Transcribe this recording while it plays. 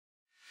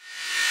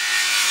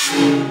Hey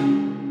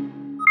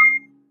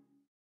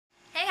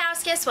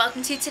house guests,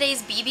 welcome to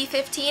today's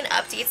BB15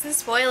 updates and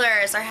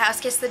spoilers. Our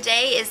house guest of the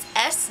day is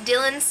S.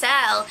 Dylan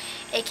Sal,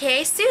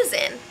 aka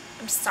Susan.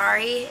 I'm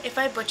sorry if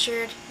I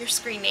butchered your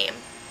screen name,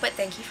 but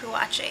thank you for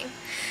watching.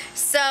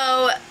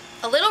 So,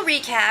 a little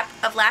recap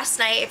of last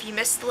night if you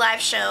missed the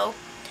live show.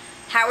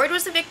 Howard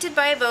was evicted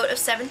by a vote of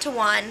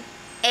 7-1,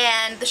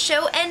 and the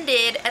show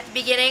ended at the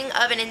beginning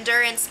of an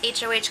endurance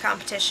HOH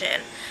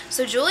competition.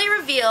 So Julie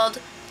revealed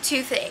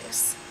two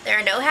things. There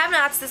are no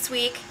have-nots this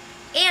week,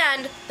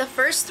 and the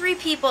first 3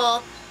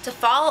 people to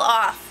fall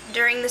off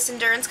during this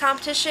endurance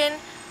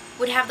competition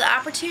would have the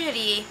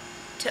opportunity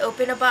to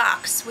open a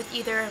box with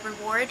either a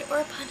reward or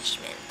a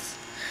punishment.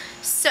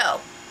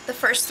 So, the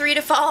first 3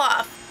 to fall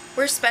off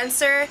were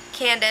Spencer,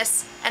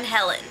 Candice, and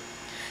Helen.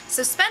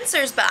 So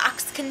Spencer's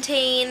box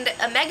contained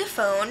a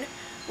megaphone,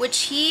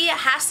 which he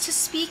has to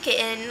speak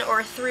in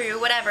or through,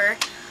 whatever,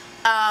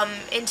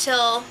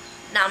 until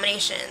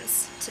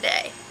nominations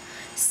today.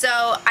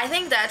 So I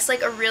think that's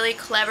like a really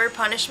clever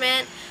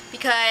punishment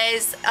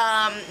because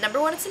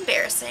number 1, it's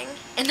embarrassing,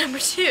 and number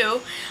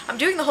 2, I'm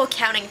doing the whole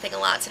counting thing a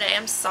lot today,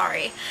 I'm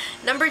sorry.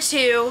 Number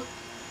 2,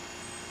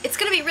 it's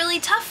gonna be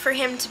really tough for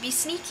him to be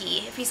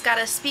sneaky if he's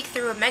gotta speak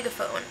through a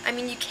megaphone. I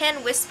mean, you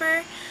can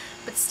whisper,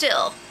 but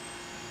still,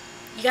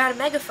 you got a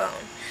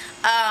megaphone.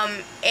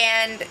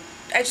 And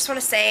I just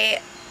want to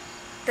say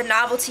the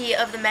novelty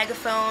of the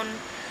megaphone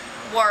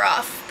wore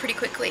off pretty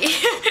quickly.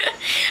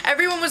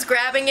 Everyone was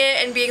grabbing it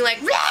and being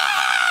like,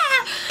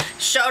 "Rah!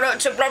 Shout out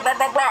to blah blah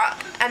blah blah,"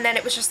 and then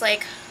it was just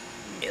like,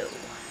 no.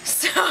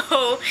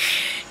 So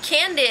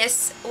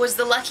Candice was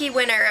the lucky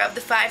winner of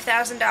the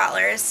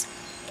 $5,000,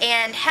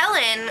 and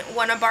Helen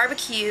won a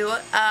barbecue,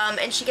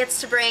 and she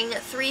gets to bring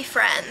 3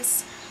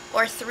 friends,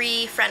 or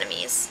 3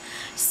 frenemies.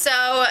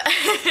 So,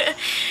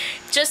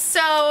 just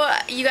so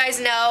you guys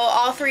know,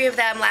 all 3 of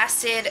them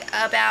lasted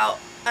about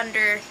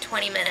under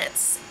 20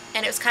 minutes,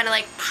 and it was kind of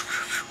like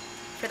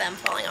for them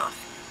falling off.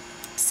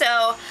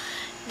 So,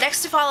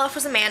 next to fall off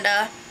was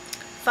Amanda,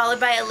 followed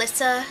by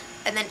Alyssa,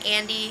 and then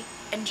Andy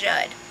and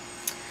Judd.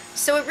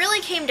 So it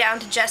really came down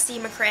to Jessie,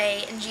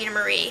 McCrae, and Gina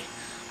Marie.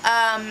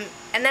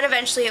 And then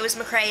eventually it was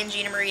McCrae and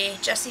Gina Marie.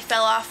 Jessie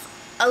fell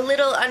off a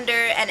little under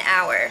an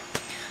hour.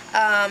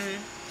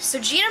 So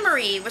Gina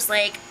Marie was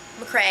like,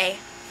 "McCrae,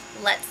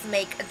 let's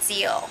make a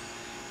deal."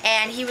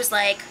 And he was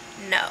like,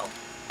 no,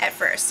 at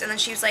first. And then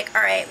she was like,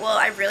 "Alright, well,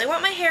 I really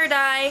want my hair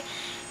dye,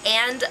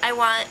 and I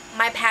want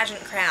my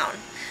pageant crown."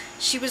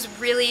 She was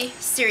really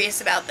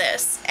serious about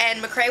this.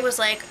 And McCrae was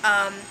like,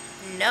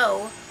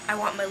 no, I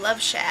want my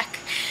love shack.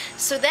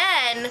 So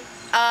then,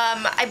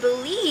 I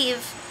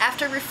believe,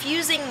 after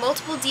refusing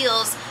multiple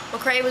deals,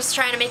 McCrae was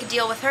trying to make a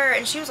deal with her,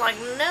 and she was like,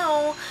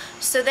 no.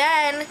 So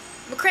then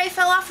McCrae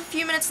fell off a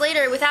few minutes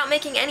later without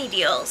making any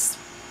deals.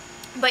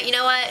 But you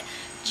know what?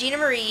 Gina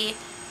Marie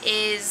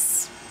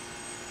is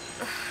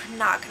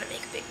not going to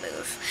make a big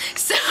move.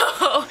 So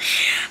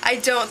I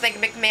don't think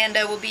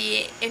McManda will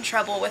be in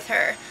trouble with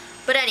her.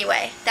 But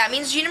anyway, that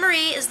means Gina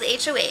Marie is the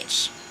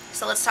HOH.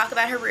 So let's talk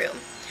about her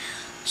room.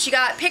 She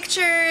got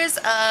pictures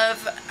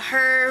of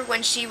her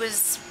when she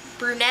was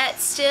brunette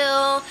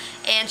still,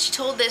 and she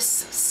told this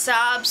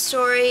sob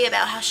story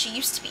about how she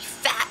used to be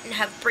fat and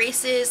have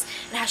braces,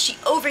 and how she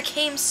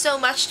overcame so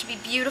much to be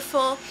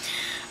beautiful.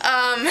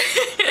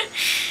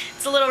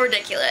 It's a little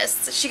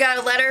ridiculous. She got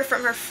a letter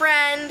from her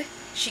friend.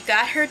 She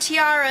got her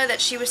tiara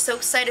that she was so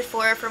excited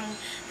for from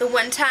the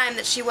one time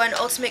that she won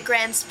Ultimate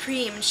Grand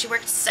Supreme, and she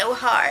worked so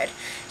hard.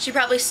 She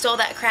probably stole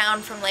that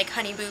crown from like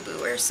Honey Boo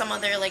Boo or some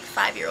other like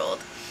 5-year-old.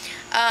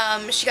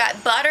 She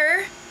got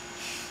butter.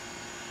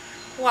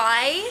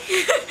 Why?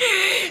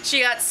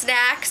 She got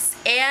snacks,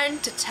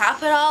 and to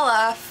top it all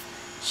off,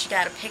 she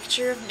got a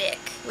picture of Nick,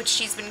 which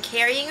she's been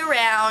carrying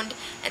around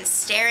and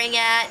staring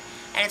at,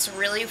 and it's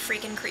really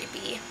freaking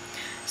creepy.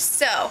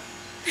 So,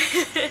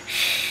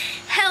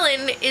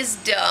 Helen is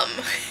dumb.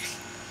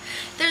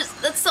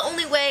 That's the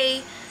only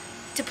way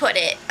to put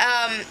it.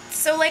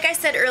 So like I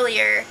said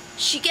earlier,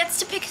 she gets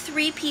to pick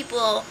 3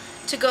 people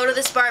to go to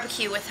this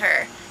barbecue with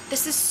her.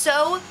 This is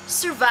so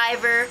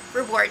Survivor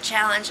Reward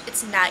Challenge,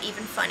 it's not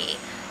even funny.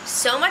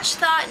 So much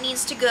thought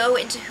needs to go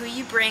into who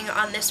you bring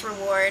on this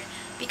reward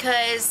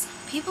because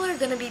people are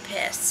gonna be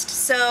pissed.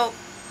 So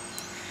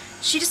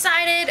she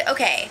decided,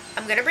 okay,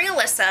 I'm gonna bring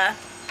Alyssa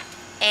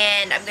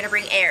and I'm gonna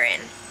bring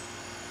Aaron.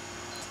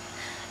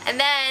 And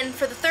then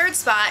for the 3rd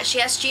spot, she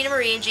asked Gina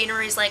Marie, and Gina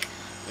Marie's like,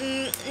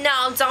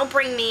 no, don't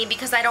bring me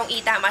because I don't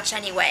eat that much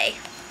anyway.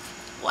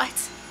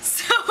 What?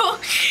 So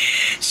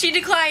she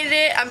declined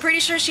it. I'm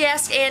pretty sure she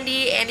asked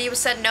Andy. Andy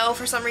said no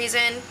for some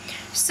reason.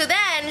 So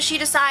then she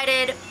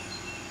decided,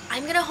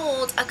 I'm gonna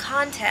hold a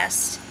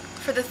contest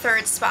for the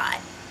 3rd spot.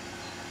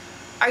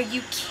 Are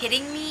you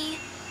kidding me?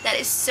 That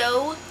is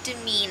so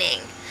demeaning.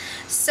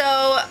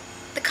 So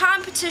the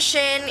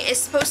competition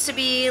is supposed to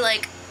be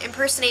like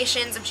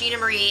impersonations of Gina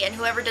Marie, and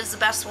whoever does the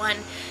best one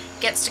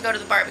gets to go to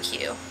the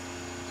barbecue.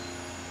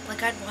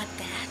 Like, I'd want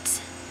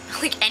that.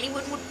 Like,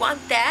 anyone would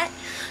want that.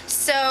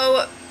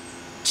 So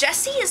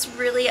Jessie is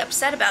really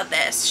upset about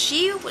this.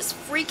 She was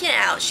freaking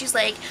out. She's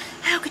like,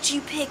 how could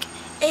you pick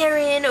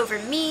Aaron over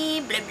me,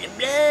 blah, blah,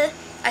 blah.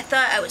 I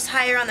thought I was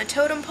higher on the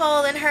totem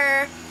pole than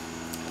her.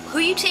 Who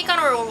you take on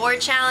a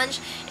reward challenge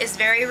is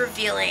very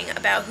revealing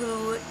about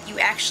who you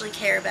actually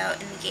care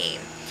about in the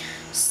game.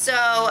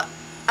 So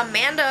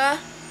Amanda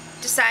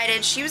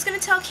decided she was going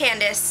to tell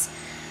Candice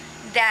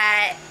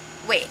that,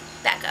 wait,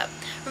 back up.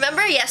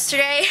 Remember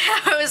yesterday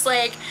I was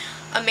like,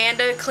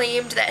 Amanda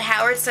claimed that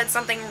Howard said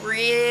something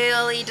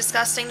really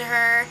disgusting to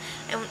her,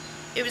 and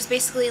it was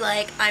basically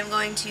like, I'm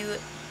going to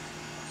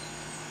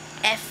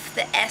F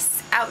the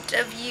S out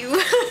of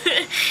you.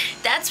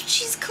 That's what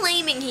she's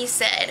claiming he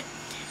said.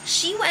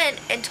 She went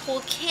and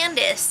told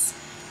Candice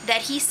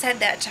that he said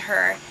that to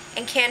her,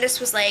 and Candice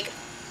was like,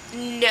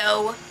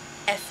 no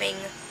effing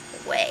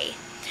way.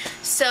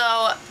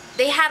 So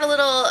they had a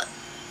little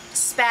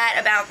spat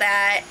about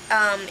that.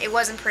 It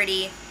wasn't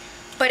pretty,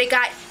 but it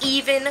got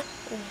even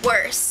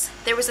worse.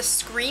 There was a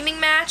screaming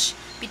match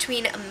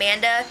between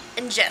Amanda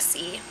and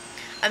Jessie.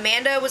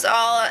 Amanda was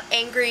all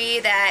angry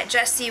that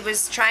Jessie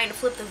was trying to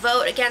flip the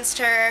vote against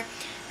her,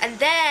 and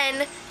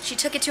then she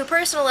took it to a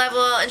personal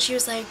level and she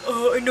was like,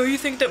 oh, I know you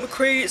think that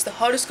McCray is the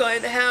hottest guy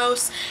in the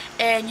house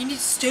and you need to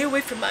stay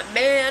away from my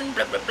man,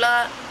 blah blah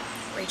blah.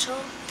 Rachel?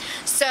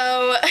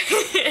 So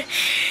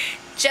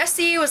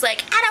Jessie was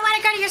like, I don't want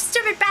to go to your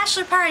stupid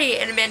bachelor party,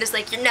 and Amanda's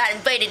like, you're not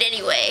invited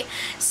anyway.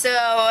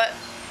 So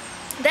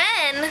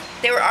then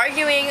they were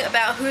arguing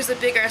about who's a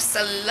bigger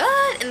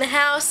slut in the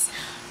house.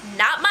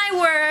 Not my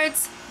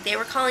words. They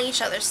were calling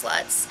each other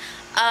sluts.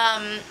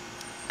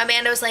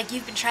 Amanda was like,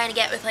 you've been trying to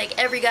get with like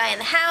every guy in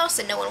the house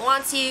and no one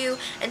wants you.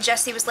 And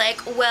Jessie was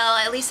like, well,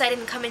 at least I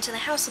didn't come into the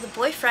house with a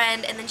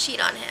boyfriend and then cheat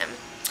on him.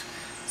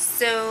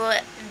 So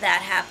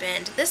that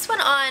happened. This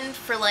went on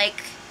for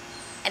like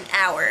an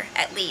hour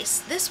at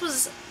least. This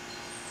was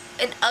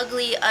an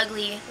ugly,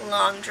 ugly,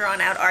 long,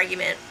 drawn-out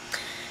argument.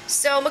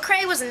 So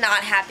McCray was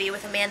not happy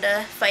with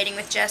Amanda fighting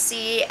with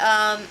Jessie.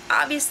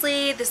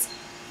 Obviously, this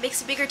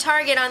makes a bigger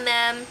target on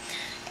them,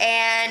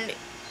 and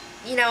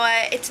you know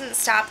what, it didn't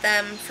stop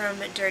them from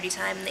dirty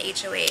time in the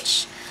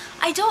HOH.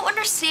 I don't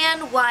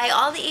understand why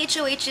all the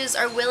HOHs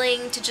are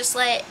willing to just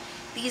let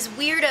these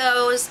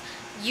weirdos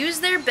use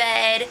their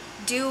bed,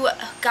 do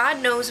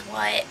God knows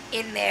what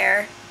in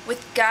there,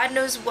 with God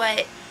knows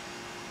what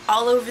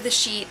all over the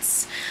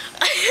sheets.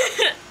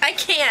 I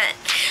can't.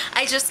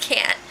 I just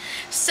can't.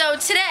 So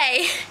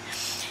today,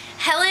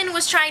 Helen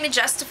was trying to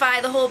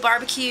justify the whole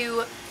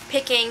barbecue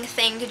picking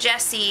thing to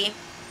Jessie,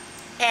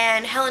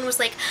 and Helen was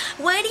like,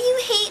 why do you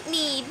hate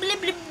me, blah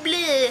blah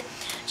blah.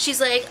 She's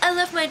like, I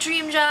left my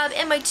dream job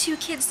and my 2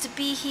 kids to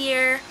be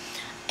here.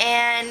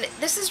 And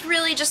this is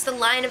really just the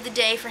line of the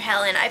day for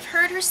Helen. I've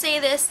heard her say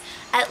this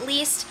at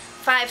least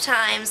 5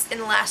 times in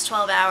the last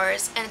 12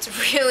 hours, and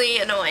it's really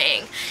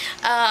annoying.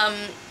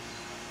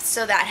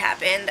 So that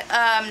happened.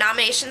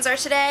 Nominations are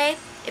today.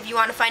 If you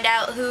want to find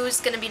out who's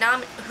gonna be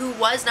who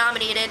was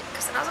nominated,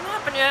 because it hasn't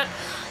happened yet,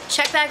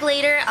 check back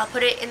later. I'll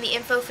put it in the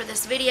info for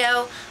this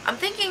video. I'm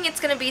thinking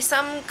it's gonna be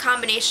some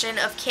combination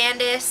of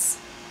Candice,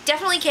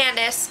 definitely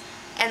Candice,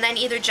 and then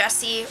either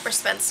Jessie or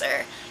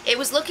Spencer. It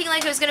was looking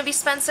like it was gonna be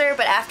Spencer,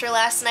 but after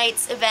last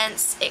night's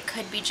events, it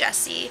could be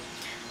Jessie.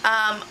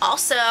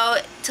 Also,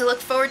 to look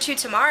forward to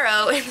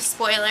tomorrow in the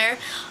spoiler,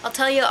 I'll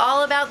tell you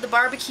all about the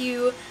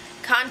barbecue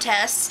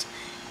contest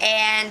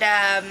and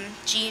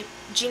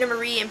Gina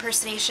Marie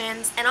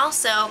impersonations, and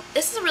also,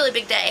 this is a really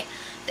big day.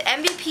 The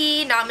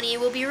MVP nominee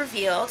will be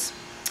revealed,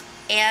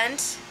 and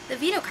the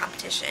veto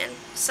competition.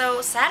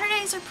 So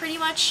Saturdays are pretty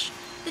much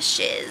the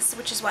shiz,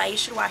 which is why you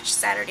should watch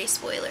Saturday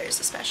spoilers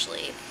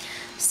especially.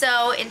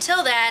 So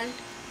until then,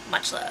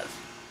 much love.